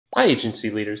Hi, agency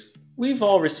leaders. We've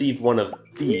all received one of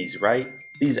these, right?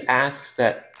 These asks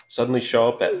that suddenly show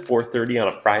up at 4:30 on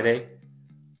a Friday,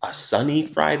 a sunny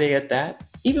Friday at that.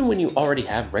 Even when you already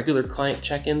have regular client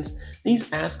check-ins,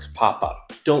 these asks pop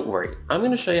up. Don't worry, I'm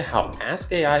going to show you how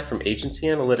Ask AI from Agency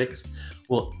Analytics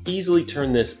will easily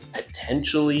turn this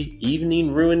potentially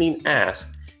evening-ruining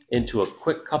ask into a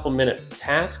quick couple-minute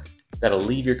task that'll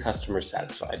leave your customers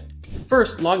satisfied.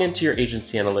 First, log into your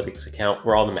Agency Analytics account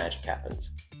where all the magic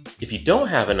happens. If you don't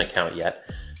have an account yet,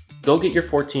 go get your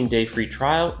 14-day free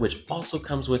trial, which also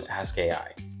comes with Ask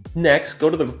AI. Next, go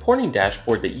to the reporting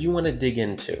dashboard that you want to dig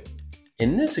into.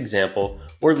 In this example,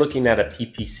 we're looking at a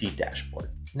PPC dashboard.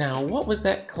 Now, what was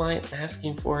that client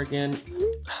asking for again?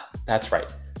 That's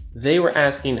right. They were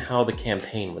asking how the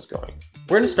campaign was going.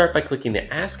 We're going to start by clicking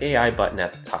the Ask AI button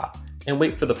at the top and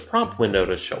wait for the prompt window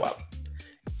to show up.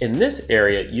 In this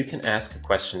area, you can ask a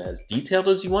question as detailed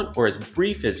as you want or as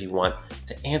brief as you want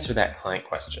to answer that client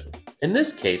question. In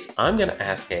this case, I'm going to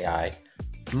ask AI,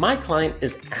 my client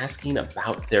is asking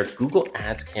about their Google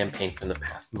Ads campaign from the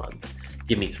past month.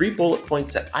 Give me 3 bullet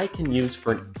points that I can use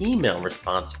for an email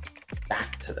response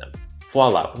back to them.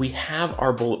 Voila, we have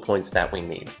our bullet points that we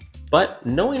need. But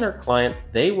knowing our client,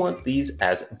 they want these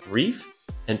as brief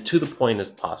and to the point as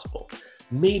possible.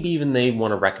 Maybe even they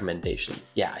want a recommendation.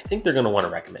 Yeah, I think they're going to want a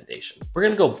recommendation. We're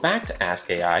going to go back to Ask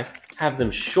AI, have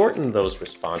them shorten those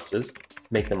responses,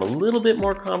 make them a little bit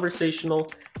more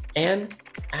conversational, and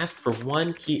ask for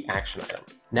one key action item.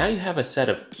 Now you have a set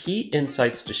of key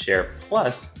insights to share,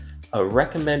 plus a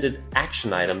recommended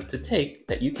action item to take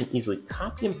that you can easily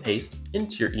copy and paste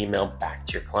into your email back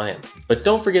to your client. But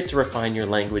don't forget to refine your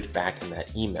language back in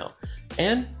that email,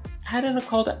 and add in a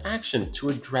call to action to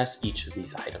address each of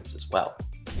these items as well.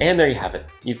 And there you have it.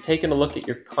 You've taken a look at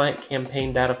your client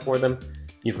campaign data for them,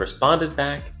 you've responded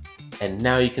back, and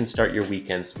now you can start your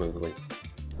weekend smoothly.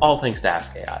 All thanks to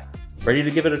Ask AI. Ready to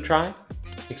give it a try?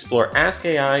 Explore Ask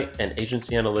AI and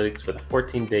Agency Analytics with a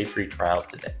 14-day free trial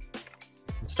today.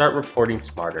 And start reporting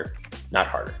smarter, not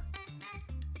harder.